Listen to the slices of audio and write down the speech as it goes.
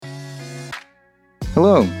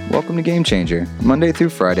Hello, welcome to Game Changer. Monday through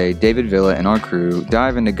Friday, David Villa and our crew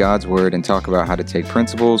dive into God's Word and talk about how to take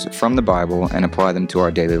principles from the Bible and apply them to our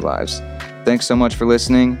daily lives. Thanks so much for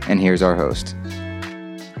listening, and here's our host.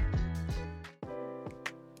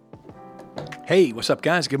 Hey, what's up,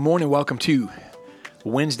 guys? Good morning. Welcome to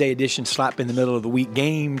Wednesday edition, slap in the middle of the week,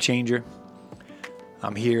 Game Changer.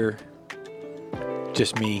 I'm here.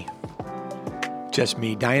 Just me.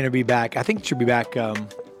 Diana will be back. I think she'll be back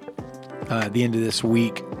at the end of this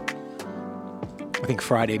week. I think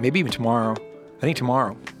Friday, maybe even tomorrow. I think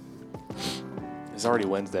tomorrow. It's already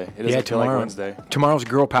Wednesday. It doesn't feel like Wednesday. Tomorrow's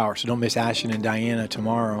Girl Power, so don't miss Ashton and Diana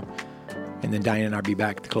tomorrow. And then Diana and I'll be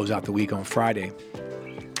back to close out the week on Friday.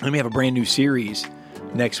 And we have a brand new series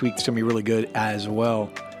next week. It's going to be really good as well.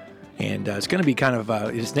 And it's going to be kind of,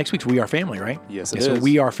 it's next week's We Are Family, right? Yes, it is. So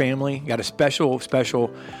We Are Family. Got a special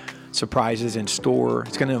surprises in store.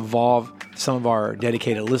 It's going to involve some of our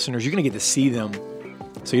dedicated listeners. You're going to get to see them.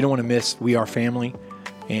 So you don't want to miss We Are Family.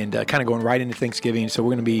 And kind of going right into Thanksgiving. So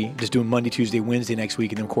we're going to be just doing Monday, Tuesday, Wednesday next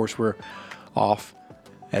week. And then, of course, we're off,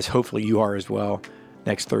 as hopefully you are as well,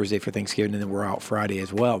 next Thursday for Thanksgiving. And then we're out Friday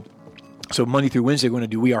as well. So Monday through Wednesday, we're going to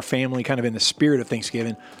do We Are Family, kind of in the spirit of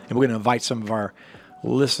Thanksgiving. And we're going to invite some of our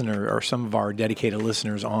some of our dedicated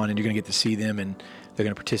listeners on. And you're going to get to see them. And they're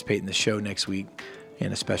going to participate in the show next week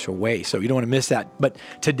in a special way. So you don't want to miss that. But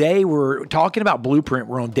today we're talking about Blueprint.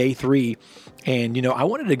 We're on day 3. And, I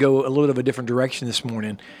wanted to go a little bit of a different direction this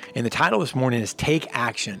morning. And the title this morning is Take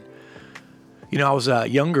Action. I was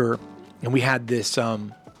younger, and we had this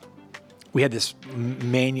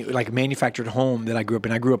manufactured home that I grew up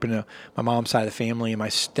in. I grew up in my mom's side of the family and my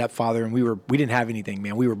stepfather, and we didn't have anything,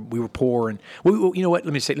 man. We were poor, and you know what?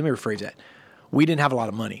 Let me rephrase that. We didn't have a lot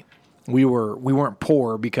of money. We weren't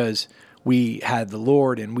poor because we had the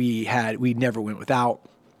Lord, and we never went without.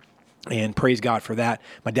 And praise God for that.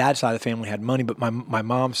 My dad's side of the family had money, but my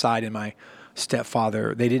mom's side and my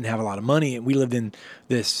stepfather, they didn't have a lot of money. And we lived in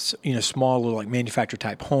this, small little manufactured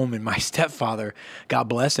type home. And my stepfather, God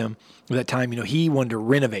bless him, at that time, he wanted to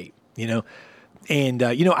renovate, And,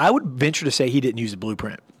 I would venture to say he didn't use the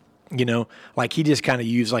blueprint, he just kind of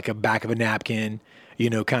used like a back of a napkin,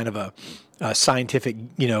 kind of a scientific,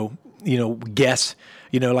 guess,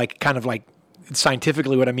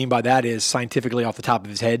 scientifically, what I mean by that is scientifically off the top of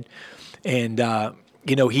his head. And,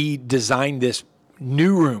 he designed this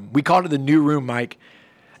new room. We called it the new room, Mike.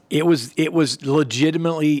 It was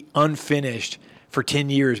legitimately unfinished for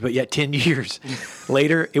 10 years, but yet 10 years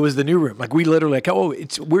later, it was the new room. We literally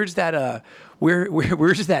where's that,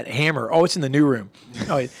 where's that hammer? Oh, it's in the new room.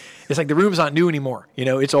 Oh, it's like the room's not new anymore.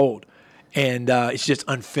 It's old and, it's just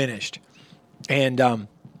unfinished. And,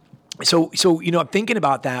 So I'm thinking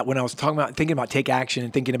about that when I was thinking about take action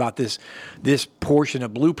and thinking about this portion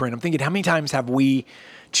of Blueprint. I'm thinking, how many times have we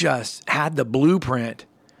just had the blueprint,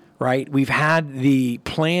 right? We've had the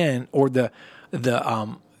plan or the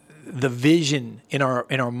vision in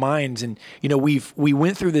our minds, and we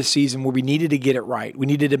went through this season where we needed to get it right. We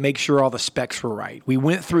needed to make sure all the specs were right. We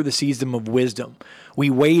went through the season of wisdom. We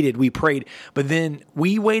waited, we prayed, but then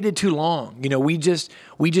we waited too long. We just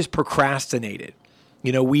procrastinated.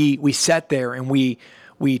 We sat there and we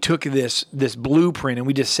took this blueprint and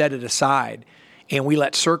we just set it aside, and we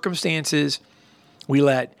let circumstances, we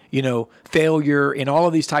let, failure and all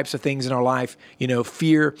of these types of things in our life,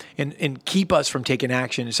 fear and keep us from taking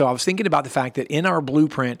action. So I was thinking about the fact that in our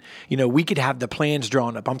blueprint, we could have the plans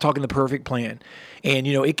drawn up. I'm talking the perfect plan, and,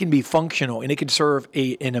 it can be functional and it can serve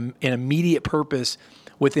an immediate purpose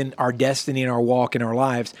within our destiny and our walk in our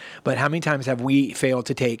lives. But how many times have we failed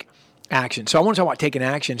to take action? So I want to talk about taking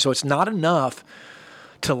action. So it's not enough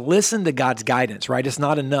to listen to God's guidance, right? It's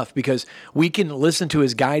not enough because we can listen to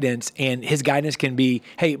his guidance, and his guidance can be,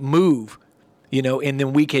 hey, move, and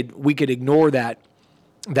then we could ignore that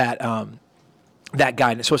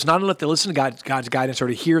guidance. So it's not enough to listen to God's guidance or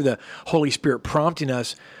to hear the Holy Spirit prompting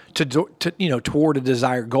us to toward a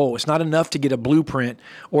desired goal. It's not enough to get a blueprint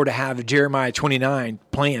or to have Jeremiah 29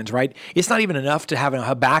 plans, right? It's not even enough to have a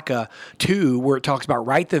Habakkuk 2 where it talks about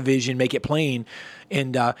write the vision, make it plain.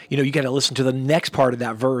 And, you got to listen to the next part of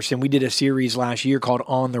that verse. And we did a series last year called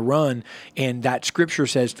On the Run. And that scripture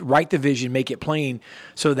says, write the vision, make it plain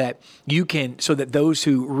so that those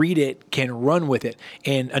who read it can run with it.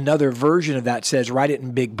 And another version of that says, write it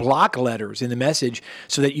in big block letters in the Message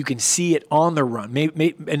so that you can see it on the run.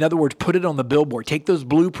 In other words, put it on the billboard. Take those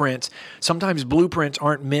blueprints. Sometimes blueprints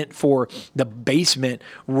aren't meant for the basement,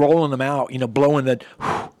 rolling them out, blowing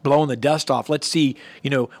the dust off. Let's see,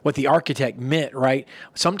 what the architect meant, right?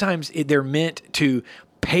 Sometimes they're meant to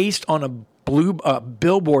paste on a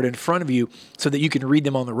billboard in front of you so that you can read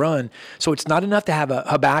them on the run. So it's not enough to have a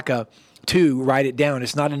Habakkuk 2, write it down.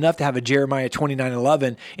 It's not enough to have a Jeremiah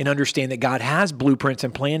 29:11 and understand that God has blueprints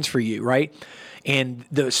and plans for you, right? And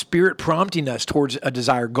the Spirit prompting us towards a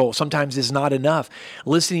desired goal sometimes is not enough.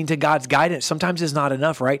 Listening to God's guidance sometimes is not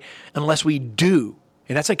enough, right? Unless we do,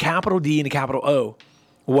 and that's a capital D and a capital O,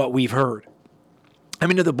 what we've heard. I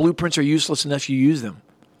mean, the blueprints are useless unless you use them.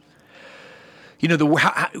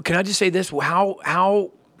 Can I just say this? How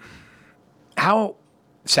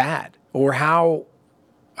sad, or how,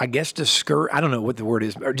 I guess, discouraged, I don't know what the word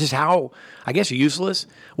is, or just how, I guess, useless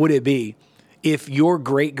would it be if your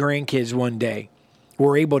great-grandkids one day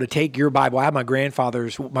were able to take your Bible? I have my grandfather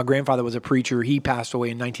was a preacher. He passed away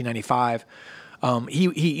in 1995.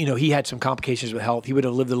 He had some complications with health. He would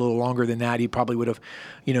have lived a little longer than that. He probably would have,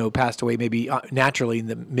 passed away maybe naturally in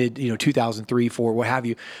the mid, 2003, 4, what have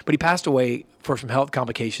you. But he passed away for some health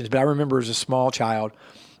complications. But I remember as a small child,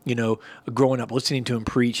 growing up, listening to him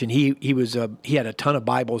preach, and he had a ton of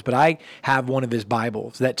Bibles. But I have one of his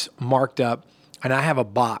Bibles that's marked up, and I have a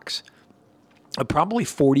box of probably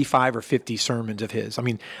 45 or 50 sermons of his. I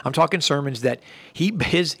mean, I'm talking sermons that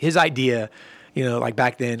his idea, like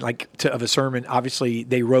back then, of a sermon, obviously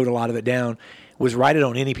they wrote a lot of it down, was write it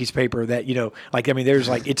on any piece of paper that, there's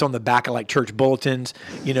it's on the back of church bulletins,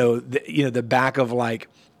 the back of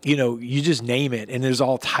you just name it. And there's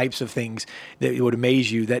all types of things that would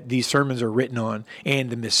amaze you that these sermons are written on, and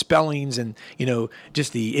the misspellings and,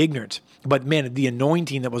 just the ignorance. But man, the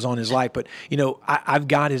anointing that was on his life. But, I've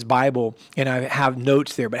got his Bible and I have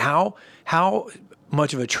notes there. But how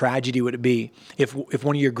much of a tragedy would it be if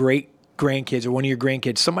one of your grandkids or one of your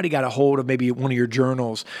grandkids, somebody got a hold of maybe one of your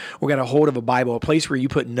journals or got a hold of a Bible, a place where you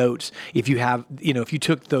put notes. If you have, if you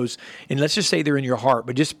took those, and let's just say they're in your heart,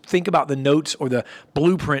 but just think about the notes or the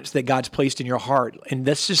blueprints that God's placed in your heart. And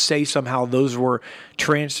let's just say somehow those were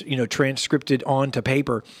transcripted onto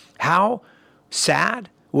paper. How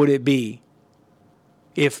sad would it be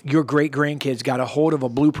if your great-grandkids got a hold of a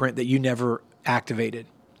blueprint that you never activated?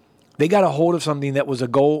 They got a hold of something that was a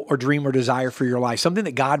goal or dream or desire for your life, something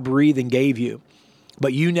that God breathed and gave you,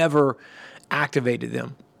 but you never activated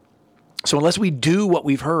them. So unless we do what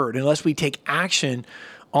we've heard, unless we take action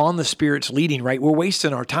on the Spirit's leading, right, we're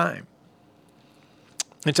wasting our time.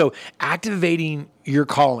 And so activating your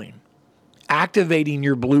calling, activating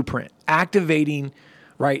your blueprint, activating,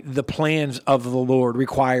 right, the plans of the Lord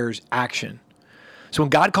requires action. So when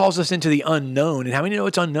God calls us into the unknown, and how many know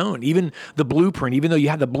it's unknown? Even the blueprint, even though you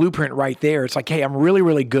have the blueprint right there, it's like, hey, I'm really,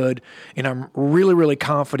 really good, and I'm really, really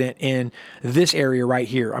confident in this area right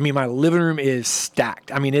here. I mean, my living room is stacked.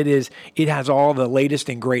 I mean, it has all the latest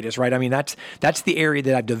and greatest, right? I mean, that's the area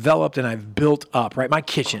that I've developed and I've built up, right? My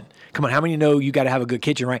kitchen. Come on, how many know you got to have a good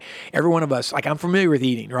kitchen, right? Every one of us, I'm familiar with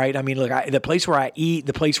eating, right? I mean, look, the place where I eat,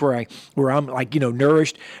 the place where I'm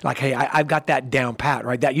nourished, hey, I've got that down pat,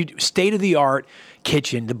 right? That state of the art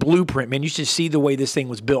kitchen, the blueprint, man, you should see the way this thing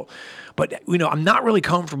was built. But, I'm not really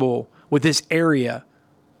comfortable with this area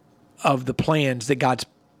of the plans that God's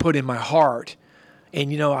put in my heart.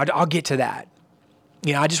 And, I'll get to that.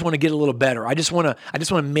 I just want to get a little better. I just want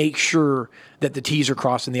to make sure that the T's are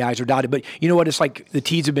crossed and the I's are dotted. But you know what? It's like the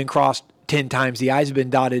T's have been crossed 10 times. The I's have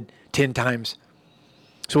been dotted 10 times.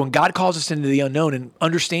 So when God calls us into the unknown, and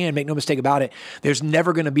understand, make no mistake about it, there's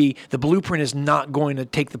never going to be, the blueprint is not going to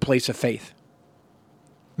take the place of faith.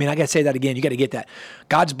 I mean, I got to say that again. You got to get that.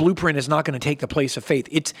 God's blueprint is not going to take the place of faith.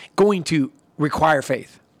 It's going to require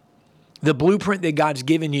faith. The blueprint that God's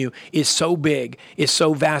given you is so big, is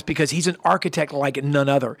so vast, because he's an architect like none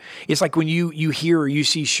other. It's like when you hear or you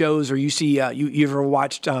see shows, or you see, you ever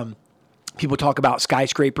watched people talk about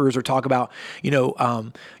skyscrapers, or talk about,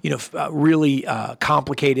 really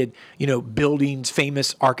complicated, buildings,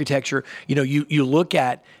 famous architecture. You look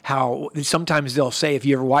at how sometimes they'll say, if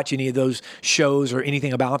you ever watch any of those shows or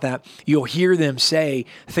anything about that, you'll hear them say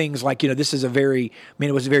things like, this is it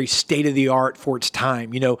was very state of the art for its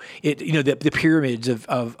time. The pyramids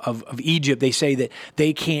of Egypt, they say that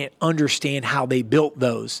they can't understand how they built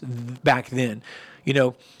those back then.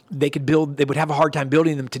 They would have a hard time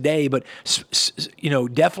building them today, but,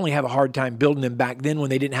 definitely have a hard time building them back then when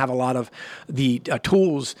they didn't have a lot of the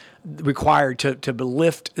tools required to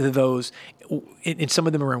lift those. And some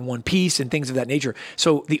of them are in one piece and things of that nature.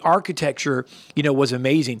 So the architecture, was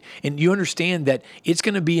amazing. And you understand that it's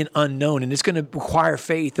going to be an unknown, and it's going to require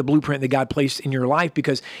faith, the blueprint that God placed in your life,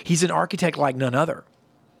 because he's an architect like none other.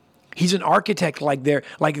 He's an architect like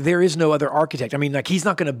there is no other architect. I mean, he's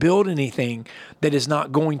not going to build anything that is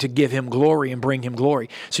not going to give him glory and bring him glory.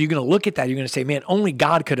 So you're going to look at that. You're going to say, man, only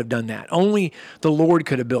God could have done that. Only the Lord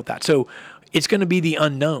could have built that. So it's going to be the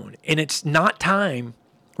unknown. And it's not time,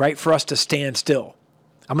 right, for us to stand still.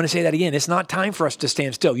 I'm going to say that again. It's not time for us to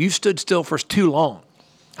stand still. You stood still for too long.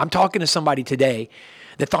 I'm talking to somebody today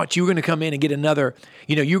that thought you were going to come in and get another,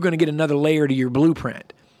 you're going to get another layer to your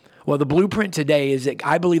blueprint. Well, the blueprint today is that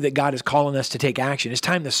I believe that God is calling us to take action. It's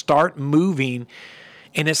time to start moving.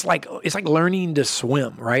 And it's like learning to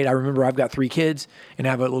swim, right? I remember I've got 3 kids and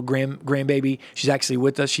I have a little grandbaby. She's actually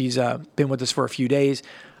with us. She's been with us for a few days.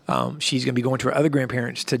 She's going to be going to her other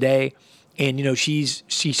grandparents today. And, she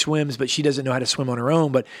swims, but she doesn't know how to swim on her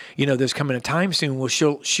own. But, there's coming a time soon where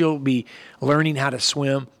she'll be learning how to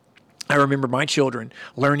swim. I remember my children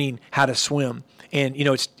learning how to swim. And,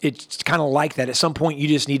 it's kind of like that. At some point, you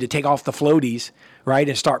just need to take off the floaties, right,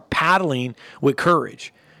 and start paddling with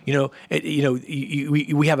courage.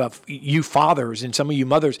 We have you fathers and some of you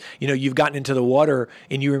mothers, you've gotten into the water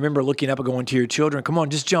and you remember looking up and going to your children, come on,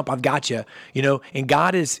 just jump. I've got you, and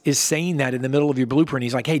God is saying that in the middle of your blueprint.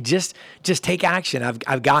 He's like, hey, just take action.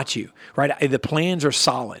 I've got you, right? The plans are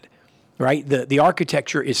solid, right? The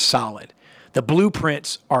architecture is solid. The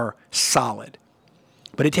blueprints are solid.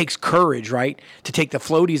 But it takes courage, right, to take the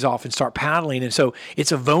floaties off and start paddling. And so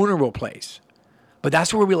it's a vulnerable place. But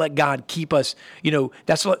that's where we let God keep us,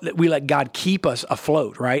 that's what we let God keep us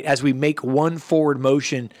afloat, right? As we make one forward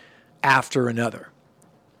motion after another.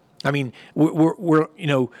 I mean, we're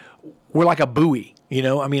like a buoy,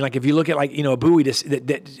 I mean, like if you look at a buoy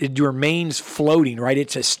that remains floating, right?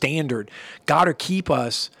 It's a standard. God will keep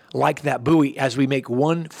us like that buoy as we make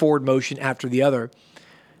one forward motion after the other.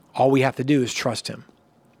 All we have to do is trust him.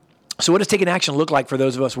 So what does taking action look like for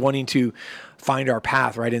those of us wanting to find our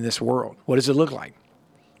path right in this world? What does it look like?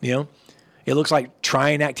 It looks like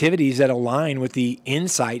trying activities that align with the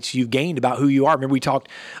insights you've gained about who you are. Remember we talked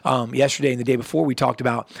yesterday and the day before, we talked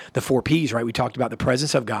about the 4 Ps, right? We talked about the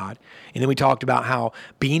presence of God. And then we talked about how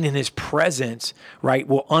being in his presence, right,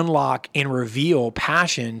 will unlock and reveal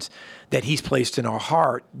passions that he's placed in our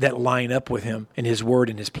heart that line up with him and his word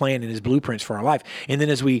and his plan and his blueprints for our life. And then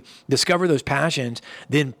as we discover those passions,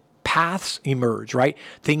 then paths emerge, right?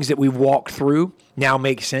 Things that we've walked through now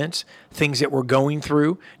make sense. Things that we're going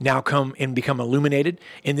through now come and become illuminated.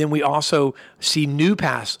 And then we also see new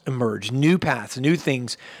paths emerge, new paths, new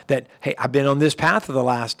things that, hey, I've been on this path for the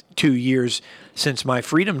last 2 years since my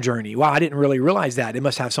freedom journey. Wow, I didn't really realize that. It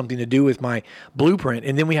must have something to do with my blueprint.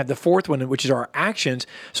 And then we have the 4th one, which is our actions.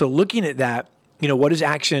 So looking at that, what does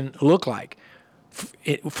action look like?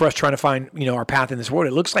 For us trying to find, our path in this world,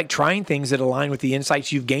 it looks like trying things that align with the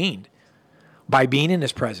insights you've gained by being in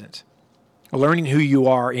his presence, learning who you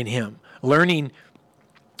are in him, learning,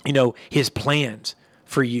 his plans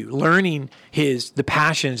for you, learning the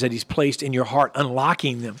passions that he's placed in your heart,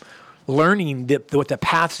 unlocking them, learning what the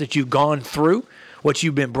paths that you've gone through, what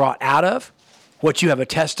you've been brought out of, what you have a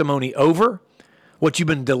testimony over, what you've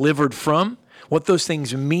been delivered from, what those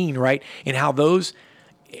things mean, right? And how those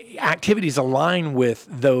activities align with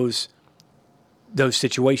those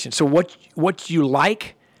situations. So what you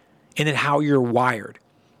like, and then how you're wired,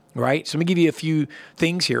 right? So let me give you a few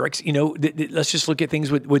things here. Let's just look at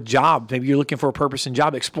things with jobs. Maybe you're looking for a purpose in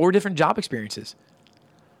job. Explore different job experiences.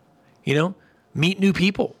 Meet new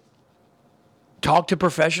people. Talk to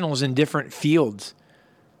professionals in different fields.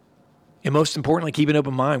 And most importantly, keep an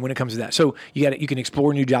open mind when it comes to that. So you can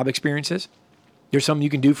explore new job experiences. There's some you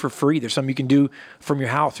can do for free. There's some you can do from your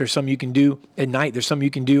house. There's some you can do at night. There's some you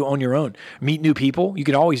can do on your own. Meet new people. You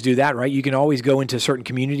can always do that, right? You can always go into a certain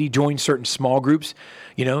community, join certain small groups.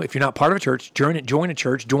 If you're not part of a church, join a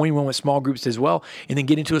church, join one with small groups as well, and then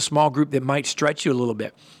get into a small group that might stretch you a little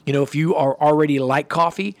bit. If you are already like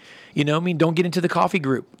coffee, don't get into the coffee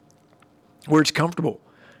group where it's comfortable.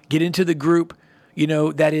 Get into the group,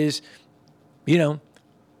 that is,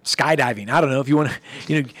 skydiving. I don't know if you want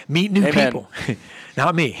to, meet new people.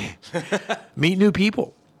 Not me. Meet new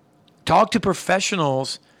people. Talk to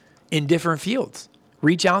professionals in different fields.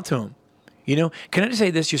 Reach out to them. Can I just say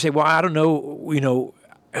this? You say, well, I don't know,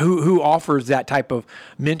 who offers that type of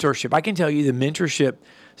mentorship. I can tell you the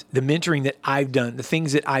mentoring that I've done, the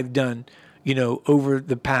things that I've done, over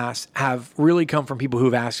the past have really come from people who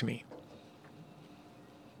have asked me.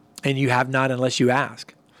 And you have not unless you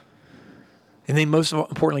ask. And then most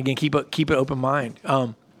importantly, again, keep an open mind.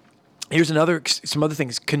 Here's some other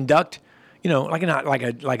things. Conduct, not like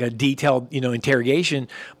a detailed, interrogation,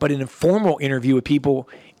 but an informal interview with people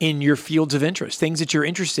in your fields of interest, things that you're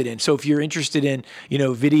interested in. So if you're interested in,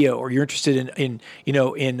 video, or you're interested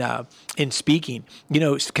in speaking,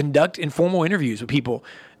 conduct informal interviews with people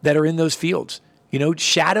that are in those fields.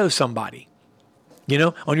 Shadow somebody.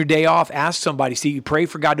 On your day off, ask somebody, pray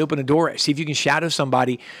for God to open a door, see if you can shadow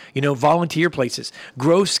somebody, volunteer places,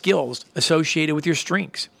 grow skills associated with your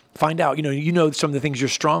strengths. Find out, you know some of the things you're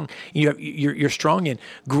strong. You're strong in.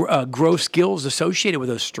 Grow skills associated with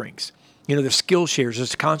those strengths. There's skill shares.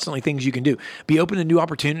 There's constantly things you can do. Be open to new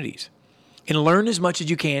opportunities, and learn as much as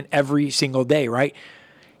you can every single day. Right?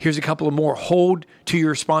 Here's a couple of more. Hold to your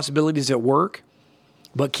responsibilities at work,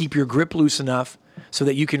 but keep your grip loose enough so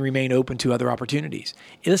that you can remain open to other opportunities.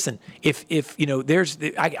 Listen, if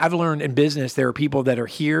I've learned in business, there are people that are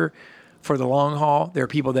here for the long haul. There are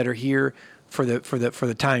people that are here for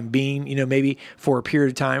the time being, maybe for a period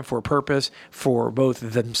of time, for a purpose, for both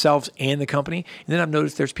themselves and the company. And then I've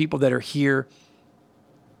noticed there's people that are here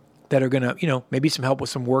that are going to, maybe some help with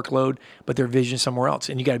some workload, but their vision somewhere else.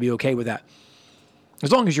 And you got to be okay with that.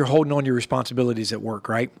 As long as you're holding on to your responsibilities at work,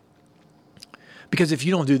 right? Because if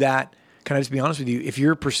you don't do that, can I just be honest with you? If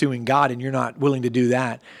you're pursuing God and you're not willing to do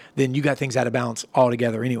that, then you got things out of balance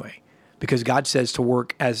altogether anyway. Because God says to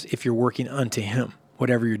work as if you're working unto Him,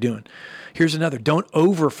 whatever you're doing. Here's another. Don't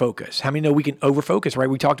over-focus. How many know we can over-focus, right?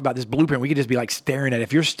 We talked about this blueprint. We could just be like staring at it.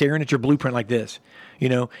 If you're staring at your blueprint like this,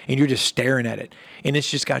 and you're just staring at it, and it's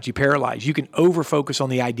just got you paralyzed, you can over-focus on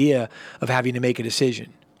the idea of having to make a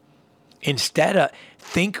decision. Instead of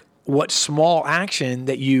think what small action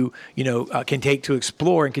that you can take to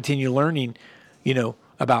explore and continue learning,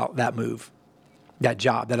 about that move, that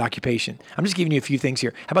job, that occupation. I'm just giving you a few things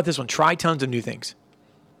here. How about this one? Try tons of new things.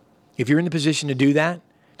 If you're in the position to do that,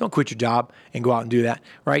 don't quit your job and go out and do that,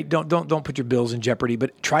 right? Don't put your bills in jeopardy,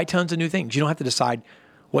 but try tons of new things. You don't have to decide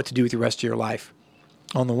what to do with the rest of your life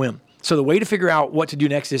on the whim. So the way to figure out what to do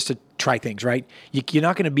next is to try things, right? You're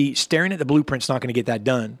not going to be staring at the blueprint's not going to get that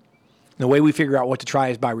done. And the way we figure out what to try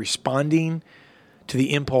is by responding to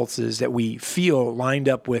the impulses that we feel lined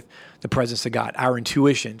up with the presence of God, our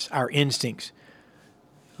intuitions, our instincts,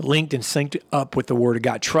 linked and synced up with the Word of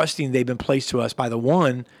God, trusting they've been placed to us by the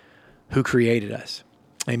one who created us.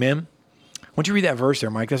 Amen? Why don't you read that verse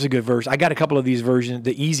there, Mike? That's a good verse. I got a couple of these versions.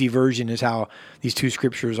 The easy version is how these two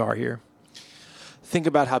scriptures are here. Think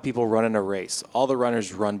about how people run in a race. All the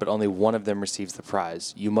runners run, but only one of them receives the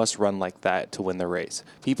prize. You must run like that to win the race.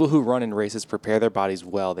 People who run in races prepare their bodies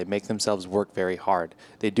well. They make themselves work very hard.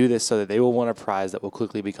 They do this so that they will win a prize that will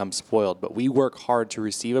quickly become spoiled. But we work hard to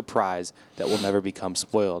receive a prize that will never become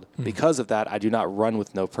spoiled. Because of that, I do not run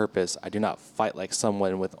with no purpose. I do not fight like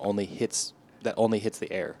someone with only hits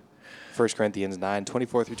the air. 1 Corinthians 9,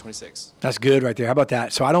 24 through 26. That's good right there. How about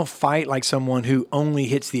that? So I don't fight like someone who only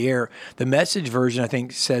hits the air. The Message version, I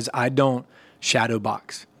think, says I don't shadow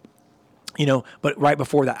box. But right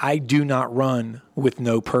before that, I do not run with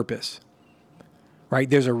no purpose. Right?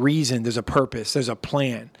 There's a reason, there's a purpose, there's a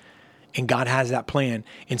plan. And God has that plan.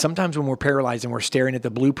 And sometimes when we're paralyzed and we're staring at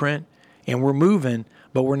the blueprint and we're moving,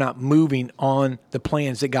 but we're not moving on the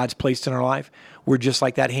plans that God's placed in our life, we're just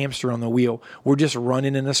like that hamster on the wheel. We're just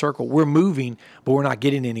running in a circle. We're moving, but we're not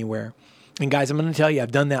getting anywhere. And guys, I'm going to tell you,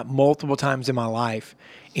 I've done that multiple times in my life,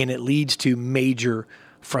 and it leads to major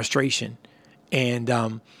frustration. And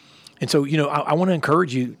so, I want to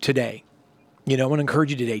encourage you today.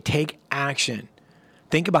 Take action.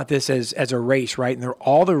 Think about this as a race, right? And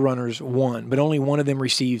all the runners won, but only one of them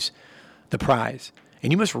receives the prize.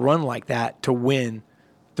 And you must run like that to win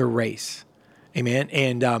the race. Amen.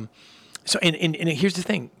 And so here's the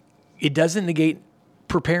thing. It doesn't negate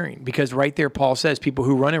preparing, because right there Paul says people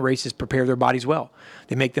who run in races prepare their bodies well.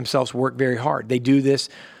 They make themselves work very hard. They do this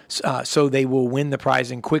so they will win the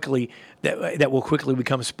prize and quickly that will quickly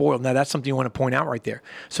become spoiled. Now that's something you want to point out right there.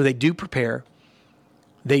 So they do prepare.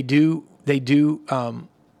 They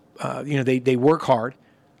work hard,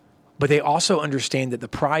 but they also understand that the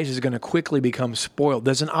prize is going to quickly become spoiled.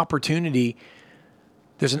 There's an opportunity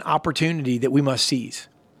that we must seize.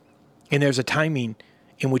 And there's a timing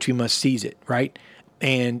in which we must seize it, right?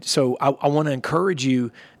 And so I want to encourage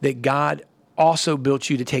you that God also built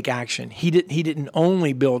you to take action. He didn't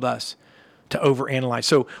only build us to overanalyze.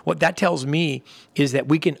 So what that tells me is that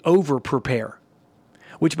we can over-prepare,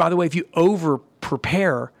 which, by the way, if you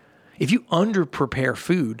over-prepare, if you under-prepare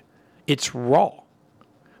food, it's raw.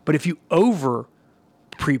 But if you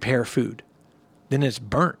over-prepare food, then it's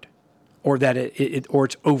burnt, or that or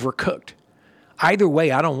it's overcooked. Either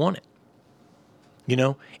way, I don't want it.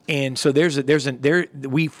 And so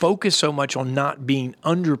we focus so much on not being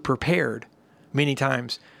underprepared many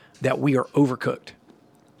times that we are overcooked.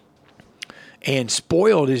 And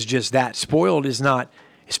spoiled is just that. Spoiled is not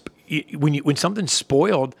when something's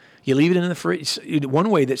spoiled, you leave it in the fridge. One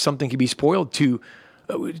way that something can be spoiled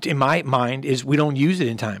in my mind, is we don't use it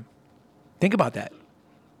in time. Think about that.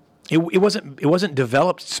 It wasn't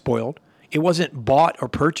developed spoiled. It wasn't bought or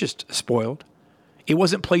purchased spoiled. It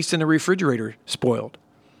wasn't placed in the refrigerator spoiled.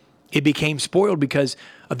 It became spoiled because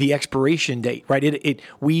of the expiration date, right?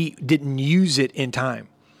 We didn't use it in time.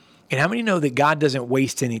 And how many know that God doesn't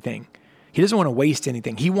waste anything? He doesn't want to waste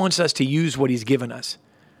anything. He wants us to use what he's given us.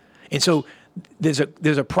 And so there's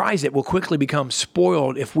a prize that will quickly become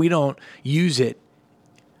spoiled if we don't use it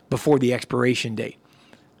before the expiration date.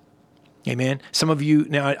 Amen. Some of you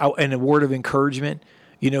now, in a word of encouragement,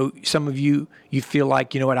 some of you feel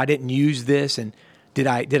like, you know what, I didn't use this, and did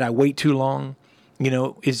I wait too long?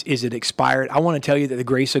 Is it expired? I want to tell you that the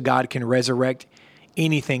grace of God can resurrect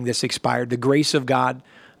anything that's expired. The grace of God,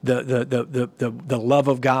 the love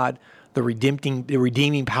of God, the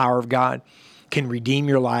redeeming power of God can redeem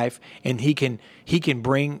your life, and he can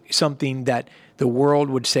bring something that the world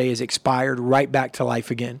would say is expired right back to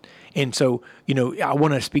life again. And so, I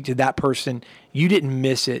want to speak to that person. You didn't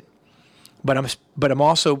miss it, but I'm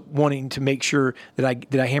also wanting to make sure that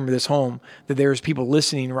I hammer this home, that there's people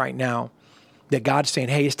listening right now that God's saying,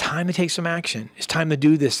 hey, it's time to take some action. It's time to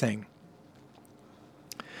do this thing.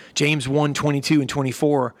 James 1:22 and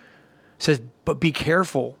 24 says, but be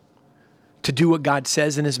careful to do what God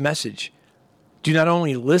says in his message. Do not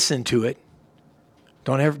only listen to it.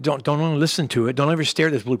 Don't only listen to it. Don't ever stare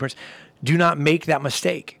at those blueprints. Do not make that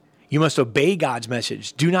mistake. You must obey God's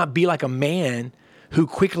message. Do not be like a man who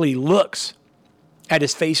quickly looks at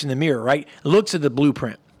his face in the mirror, right? Looks at the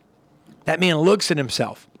blueprint. That man looks at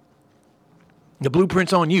himself. The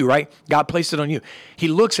blueprint's on you, right? God placed it on you. He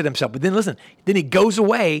looks at himself, but then then he goes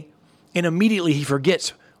away and immediately he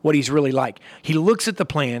forgets what he's really like. He looks at the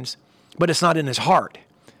plans, but it's not in his heart.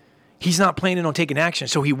 He's not planning on taking action.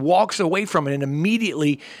 So he walks away from it and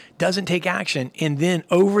immediately doesn't take action. And then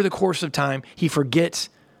over the course of time, he forgets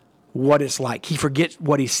what it's like. He forgets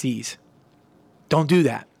what he sees. Don't do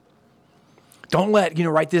that. Don't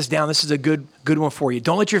write this down. This is a good one for you.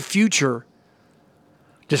 Don't let your future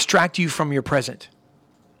distract you from your present.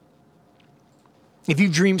 If you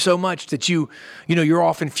dream so much that you're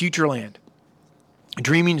off in future land,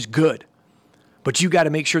 dreaming's good. But you got to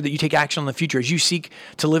make sure that you take action on the future. As you seek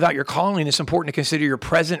to live out your calling, it's important to consider your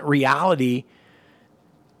present reality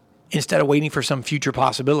instead of waiting for some future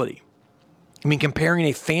possibility. I mean, comparing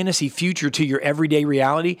a fantasy future to your everyday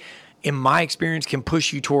reality, in my experience, can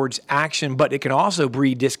push you towards action, but it can also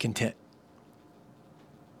breed discontent.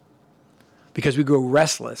 Because we grow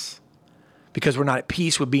restless, because we're not at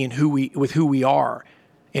peace with being who we are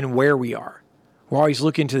and where we are. We're always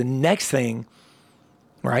looking to the next thing,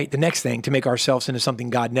 right? The next thing to make ourselves into something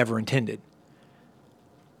God never intended.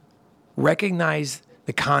 Recognize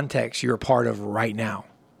the context you're a part of right now.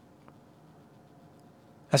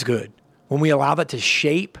 That's good. When we allow that to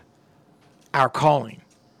shape our calling,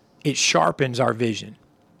 it sharpens our vision.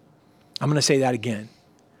 I'm going to say that again.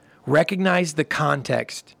 Recognize the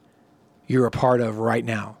context you're a part of right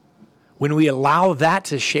now. When we allow that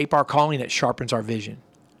to shape our calling, it sharpens our vision.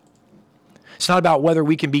 It's not about whether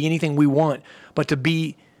we can be anything we want, it's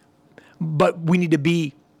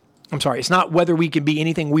not whether we can be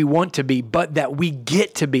anything we want to be, but that we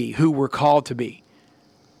get to be who we're called to be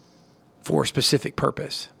for a specific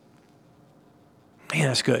purpose. Man,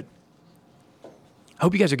 that's good. I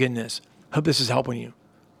hope you guys are getting this. I hope this is helping you.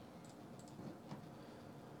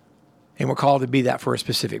 And we're called to be that for a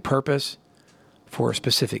specific purpose, for a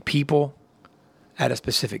specific people, at a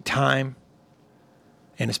specific time,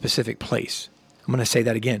 in a specific place. I'm going to say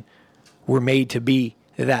that again. We're made to be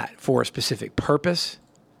that for a specific purpose,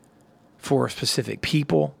 for a specific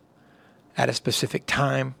people, at a specific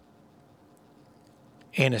time,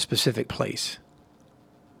 and a specific place.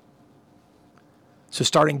 So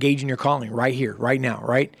start engaging your calling right here, right now,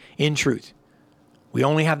 right? In truth. We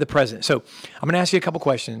only have the present. So I'm going to ask you a couple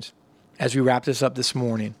questions as we wrap this up this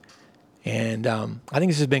morning. And I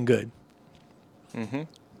think this has been good. Mm-hmm.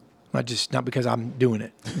 Not because I'm doing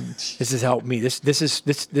it. This has helped me. This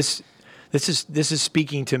is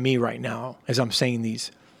speaking to me right now as I'm saying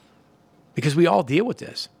these, because we all deal with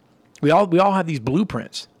this. We all have these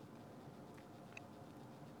blueprints.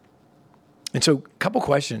 And so, a couple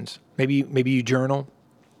questions. Maybe you journal.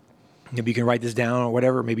 Maybe you can write this down or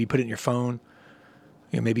whatever. Maybe you put it in your phone.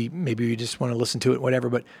 Maybe you just want to listen to it, whatever.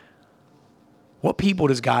 But what people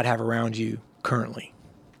does God have around you currently?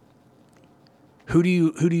 Who do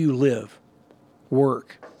you live,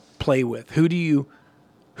 work, play with? Who do you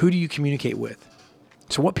communicate with?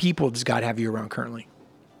 So what people does God have you around currently?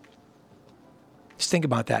 Just think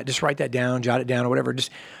about that. Just write that down, jot it down, or whatever.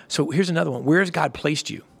 So here's another one. Where has God placed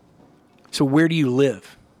you? So where do you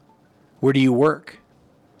live? Where do you work?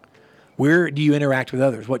 Where do you interact with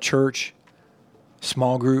others? What church?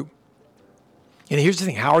 Small group? And here's the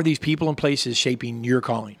thing. How are these people and places shaping your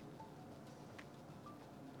calling?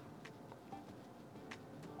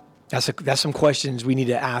 That's some questions we need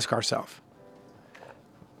to ask ourselves.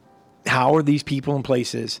 How are these people and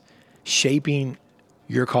places shaping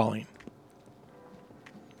your calling?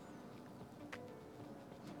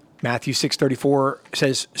 Matthew 6:34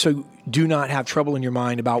 says, so do not have trouble in your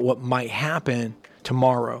mind about what might happen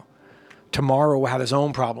tomorrow. Tomorrow will have its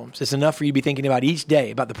own problems. It's enough for you to be thinking about each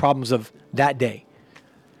day, about the problems of that day.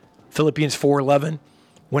 Philippians 4:11,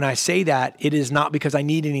 when I say that, it is not because I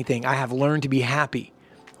need anything. I have learned to be happy,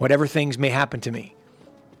 whatever things may happen to me.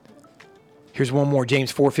 Here's one more.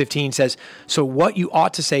 James 4:15 says, so what you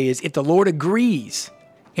ought to say is, if the Lord agrees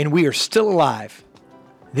and we are still alive,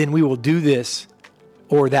 then we will do this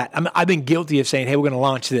or that. I've been guilty of saying, hey, we're going to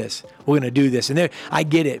launch this. We're going to do this. And there, I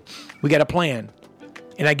get it. We got a plan.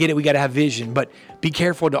 And I get it. We got to have vision. But be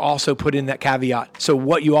careful to also put in that caveat. So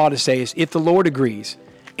what you ought to say is, if the Lord agrees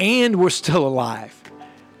and we're still alive,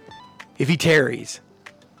 if he tarries,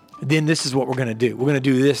 then this is what we're going to do. We're going to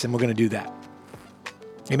do this and we're going to do that.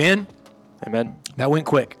 Amen? Amen. That went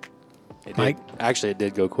quick. Mike? Actually, it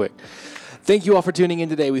did go quick. Thank you all for tuning in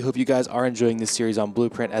today. We hope you guys are enjoying this series on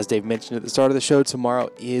Blueprint. As Dave mentioned at the start of the show, tomorrow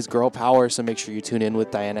is Girl Power, so make sure you tune in with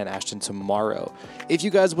Diana and Ashton tomorrow. If you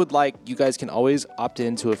guys would like, you guys can always opt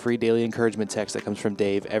into a free daily encouragement text that comes from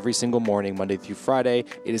Dave every single morning, Monday through Friday.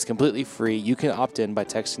 It is completely free. You can opt in by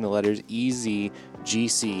texting the letters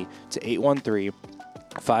EZGC to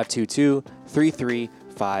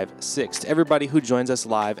 813-522-3356. To everybody who joins us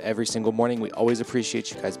live every single morning, we always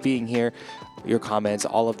appreciate you guys being here. Your comments,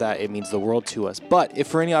 all of that, it means the world to us. But if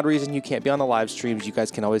for any odd reason you can't be on the live streams, you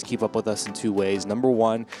guys can always keep up with us in two ways. Number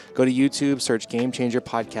one, go to YouTube, search Game Changer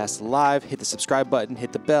Podcast Live, hit the subscribe button,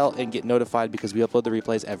 hit the bell, and get notified because we upload the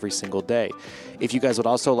replays every single day. If you guys would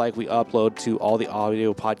also like, we upload to all the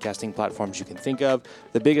audio podcasting platforms you can think of,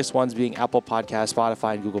 the biggest ones being Apple Podcasts,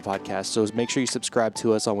 Spotify, and Google Podcasts. So make sure you subscribe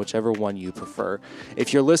to us on whichever one you prefer.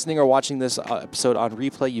 If you're listening or watching this episode on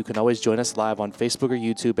replay, you can always join us live on Facebook or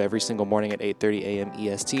YouTube every single morning at 8:30 a.m.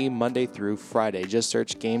 EST, Monday through Friday. Just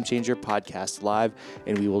search Game Changer Podcast Live,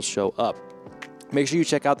 and we will show up. Make sure you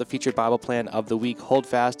check out the featured Bible plan of the week, Hold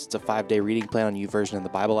Fast. It's a 5-day reading plan on YouVersion in the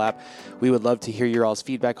Bible app. We would love to hear your all's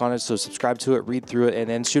feedback on it, so subscribe to it, read through it, and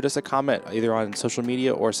then shoot us a comment either on social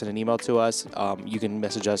media or send an email to us. You can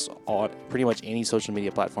message us on pretty much any social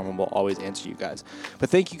media platform, and we'll always answer you guys. But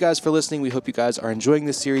thank you guys for listening. We hope you guys are enjoying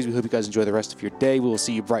this series. We hope you guys enjoy the rest of your day. We will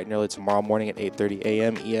see you bright and early tomorrow morning at 8:30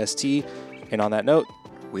 a.m. EST. And on that note,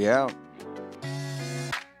 we out.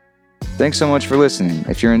 Thanks so much for listening.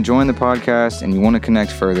 If you're enjoying the podcast and you want to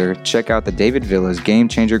connect further, check out the David Villa's Game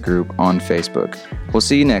Changer group on Facebook. We'll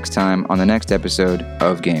see you next time on the next episode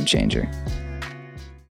of Game Changer.